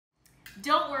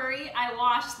Don't worry, I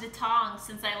washed the tongs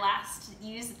since I last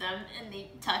used them and they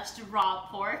touched raw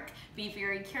pork. Be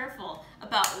very careful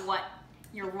about what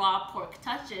your raw pork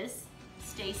touches.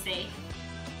 Stay safe.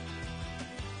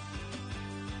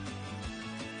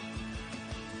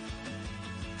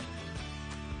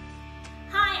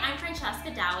 Hi, I'm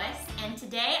Francesca Dawis, and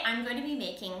today I'm going to be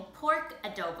making pork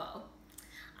adobo.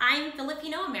 I'm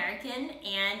Filipino American,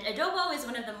 and adobo is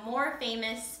one of the more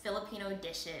famous Filipino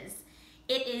dishes.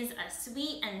 It is a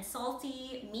sweet and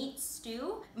salty meat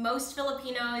stew. Most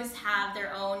Filipinos have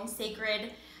their own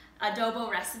sacred adobo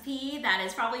recipe that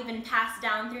has probably been passed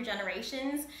down through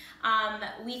generations.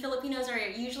 We Filipinos are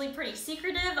usually pretty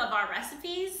secretive of our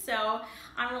recipes, so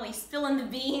I'm really spilling the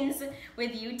beans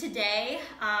with you today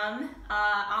on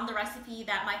the recipe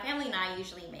that my family and I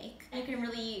usually make. You can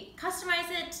really customize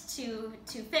it to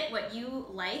fit what you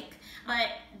like, but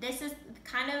this is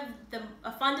kind of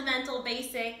a fundamental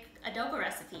basic adobo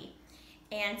recipe.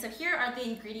 And so here are the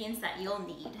ingredients that you'll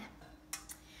need.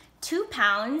 2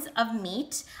 pounds of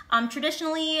meat.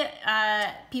 Traditionally,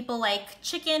 people like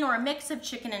chicken or a mix of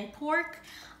chicken and pork.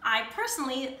 I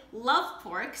personally love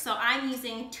pork, so I'm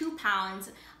using 2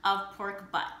 pounds of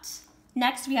pork butt.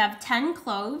 Next, we have 10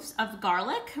 cloves of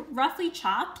garlic, roughly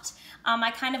chopped.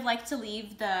 I kind of like to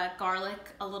leave the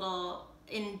garlic a little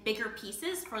in bigger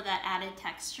pieces for that added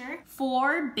texture.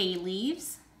 4 bay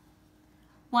leaves,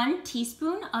 1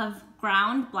 teaspoon of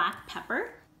ground black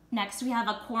pepper. Next, we have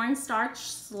a cornstarch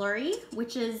slurry,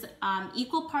 which is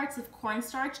equal parts of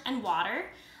cornstarch and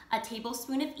water, a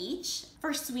tablespoon of each.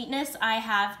 For sweetness, I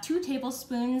have 2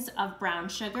 tablespoons of brown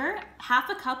sugar, half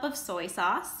a cup of soy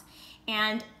sauce,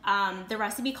 and the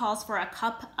recipe calls for a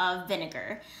cup of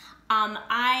vinegar.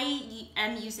 I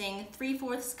am using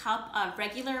 3/4 cup of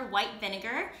regular white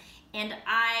vinegar, and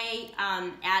I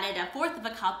added 1/4 of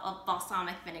a cup of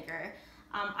balsamic vinegar.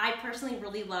 I personally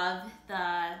really love the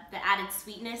added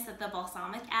sweetness that the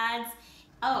balsamic adds.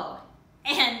 Oh,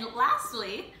 and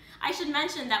lastly, I should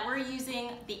mention that we're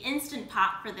using the Instant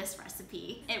Pot for this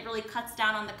recipe. It really cuts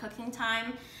down on the cooking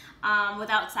time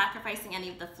without sacrificing any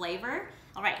of the flavor.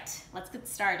 All right, let's get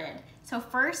started. So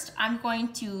first, I'm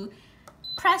going to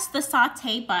press the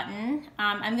saute button.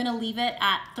 I'm gonna leave it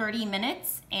at 30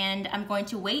 minutes, and I'm going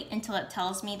to wait until it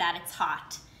tells me that it's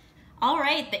hot. All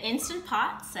right, the Instant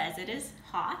Pot says it is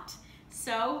hot.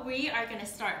 So we are gonna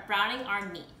start browning our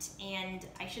meat. And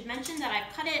I should mention that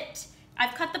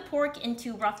I've cut the pork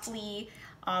into roughly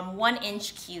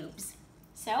 1-inch cubes.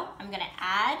 So I'm gonna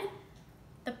add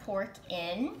the pork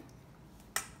in.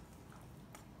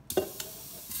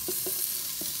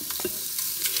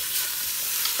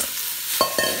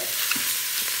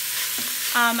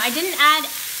 I didn't add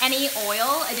any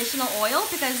additional oil,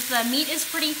 because the meat is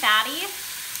pretty fatty.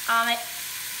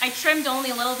 I trimmed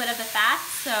only a little bit of the fat,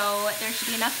 so there should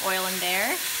be enough oil in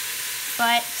there.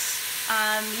 But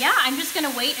yeah, I'm just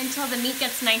gonna wait until the meat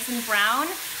gets nice and brown.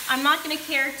 I'm not gonna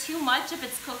care too much if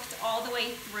it's cooked all the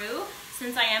way through,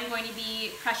 since I am going to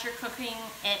be pressure cooking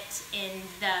it in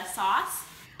the sauce.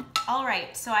 All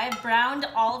right, so I have browned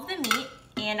all of the meat,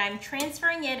 and I'm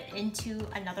transferring it into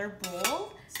another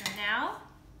bowl. So now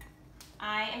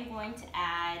I am going to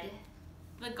add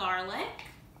the garlic,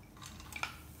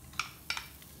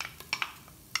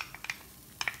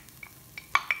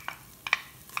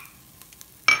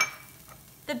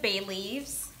 the bay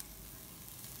leaves,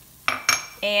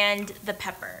 and the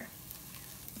pepper.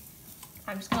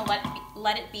 I'm just gonna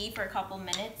let it be for a couple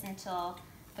minutes until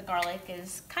the garlic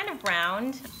is kind of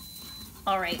browned.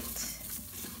 All right, this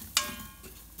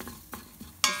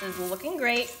is looking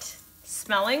great,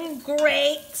 smelling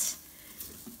great.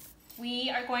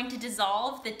 We are going to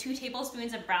dissolve the 2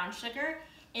 tablespoons of brown sugar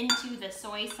into the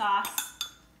soy sauce,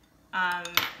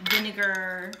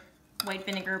 vinegar, white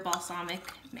vinegar,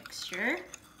 balsamic mixture.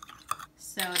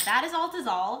 So that is all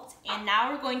dissolved, and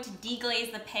now we're going to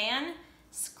deglaze the pan,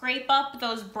 scrape up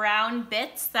those brown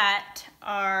bits that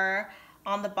are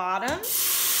on the bottom.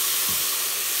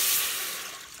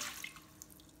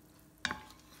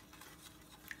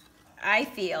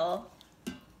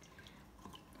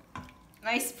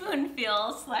 My spoon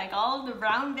feels like all of the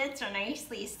brown bits are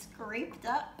nicely scraped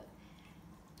up.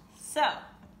 So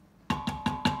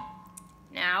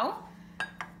now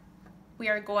we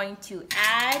are going to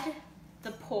add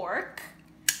the pork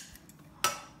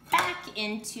back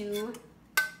into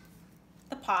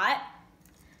the pot.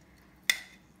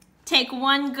 Take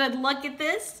one good look at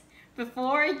this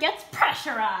before it gets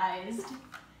pressurized.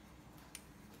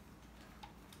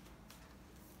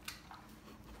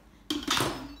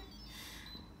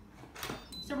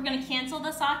 So we're gonna cancel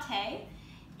the saute,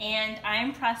 and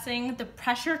I'm pressing the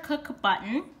pressure cook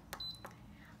button.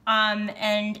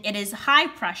 and it is high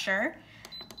pressure.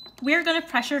 We're gonna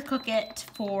pressure cook it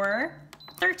for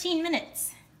 13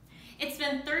 minutes. It's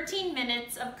been 13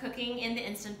 minutes of cooking in the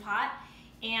Instant Pot,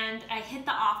 and I hit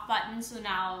the off button, so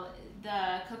now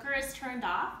the cooker is turned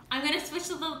off. I'm gonna switch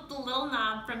the little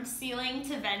knob from sealing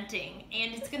to venting,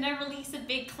 and it's gonna release a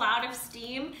big cloud of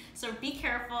steam, so be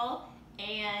careful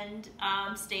and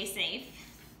stay safe.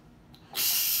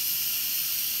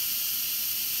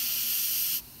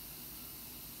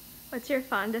 What's your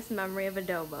fondest memory of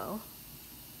adobo?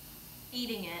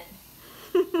 Eating it.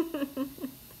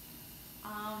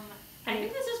 I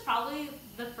think this is probably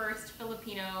the first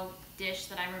Filipino dish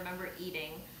that I remember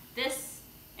eating. This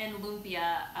and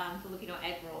lumpia, Filipino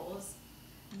egg rolls.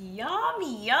 Yum,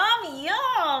 yum,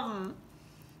 yum!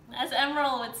 As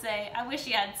Emerald would say, I wish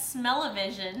you had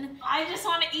smell-o-vision. I just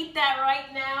want to eat that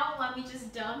right now. Let me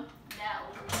just dump that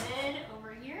lid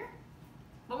over here.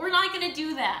 But we're not gonna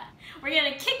do that. We're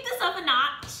gonna kick this up a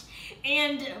notch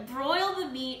and broil the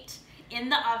meat in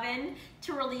the oven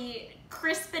to really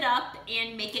crisp it up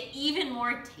and make it even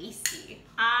more tasty.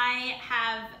 I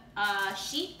have a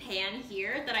sheet pan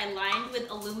here that I lined with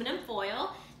aluminum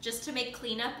foil just to make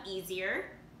cleanup easier.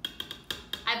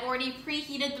 I've already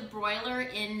preheated the broiler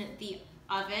in the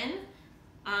oven.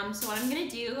 So what I'm gonna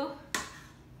do,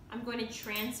 I'm going to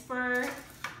transfer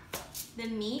the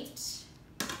meat.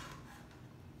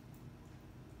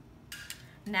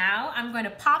 Now I'm going to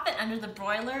pop it under the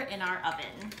broiler in our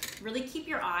oven. Really keep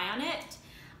your eye on it,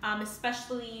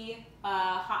 especially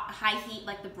high heat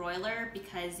like the broiler,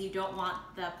 because you don't want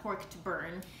the pork to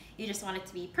burn. You just want it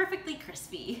to be perfectly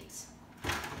crispy.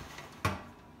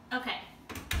 Okay,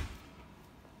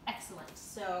 excellent.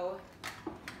 So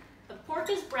the pork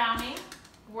is browning,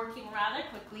 working rather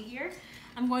quickly here.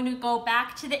 I'm going to go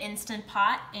back to the Instant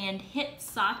Pot and hit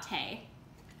saute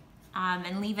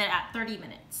and leave it at 30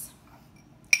 minutes.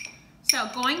 So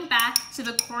going back to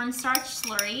the cornstarch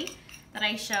slurry that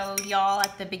I showed y'all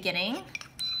at the beginning,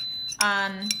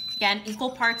 again, equal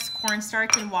parts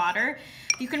cornstarch and water.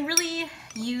 You can really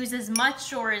use as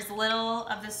much or as little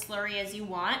of the slurry as you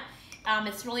want.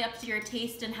 It's really up to your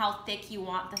taste and how thick you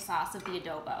want the sauce of the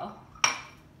adobo.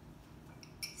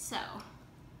 So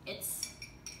it's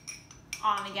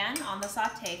on again on the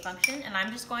saute function, and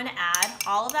I'm just going to add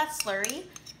all of that slurry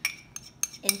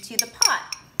into the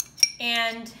pot.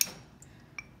 And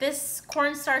this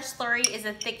cornstarch slurry is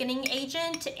a thickening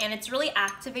agent, and it's really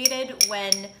activated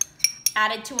when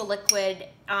added to a liquid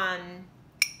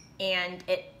and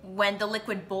when the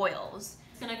liquid boils.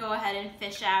 I'm gonna go ahead and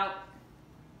fish out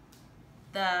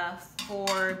the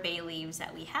 4 bay leaves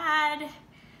that we had.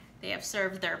 They have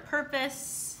served their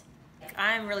purpose.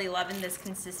 I'm really loving this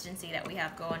consistency that we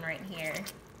have going right here.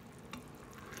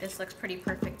 This looks pretty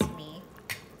perfect to me.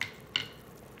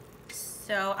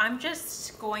 So I'm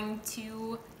just going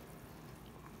to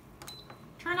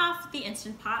turn off the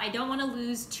Instant Pot. I don't want to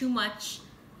lose too much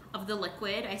of the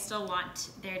liquid. I still want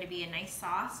there to be a nice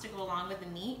sauce to go along with the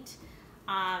meat.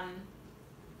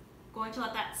 Going to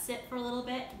let that sit for a little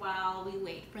bit while we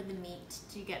wait for the meat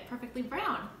to get perfectly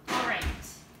brown. All right,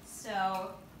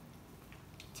 so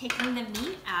taking the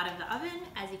meat out of the oven,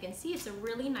 as you can see, it's a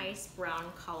really nice brown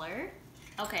color.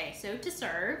 Okay, so to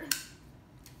serve,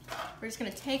 we're just gonna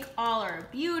take all our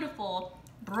beautiful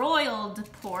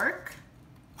broiled pork,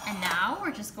 and now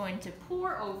we're just going to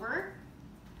pour over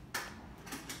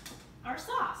our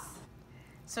sauce.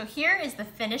 So here is the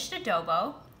finished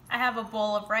adobo. I have a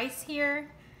bowl of rice here,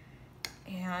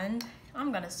 and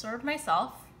I'm gonna serve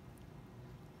myself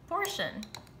a portion.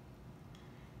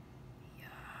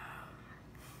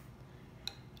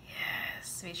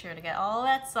 Yes, be sure to get all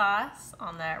that sauce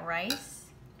on that rice.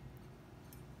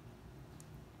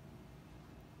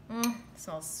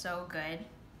 Smells so good.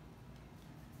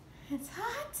 It's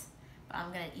hot, but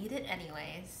I'm gonna eat it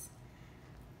anyways.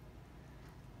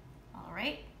 All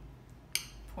right,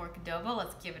 pork adobo,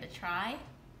 let's give it a try.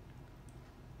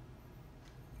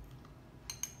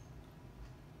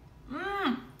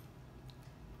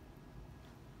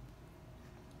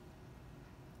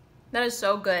 That is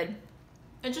so good.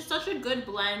 It's just such a good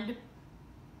blend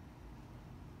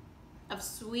of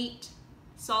sweet,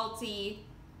 salty,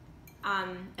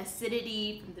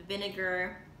 acidity from the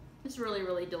vinegar. It's really,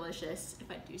 really delicious,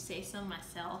 if I do say so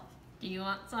myself. Do you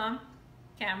want some,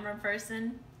 camera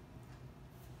person?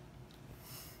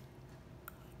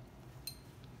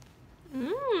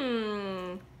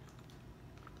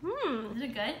 Is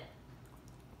it good?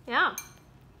 Yeah.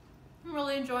 I'm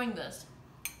really enjoying this.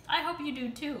 I hope you do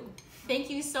too. Thank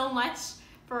you so much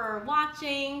for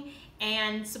watching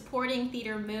and supporting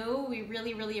Theater Moo. We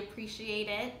really, really appreciate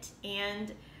it,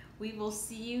 and we will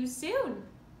see you soon.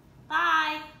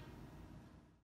 Bye!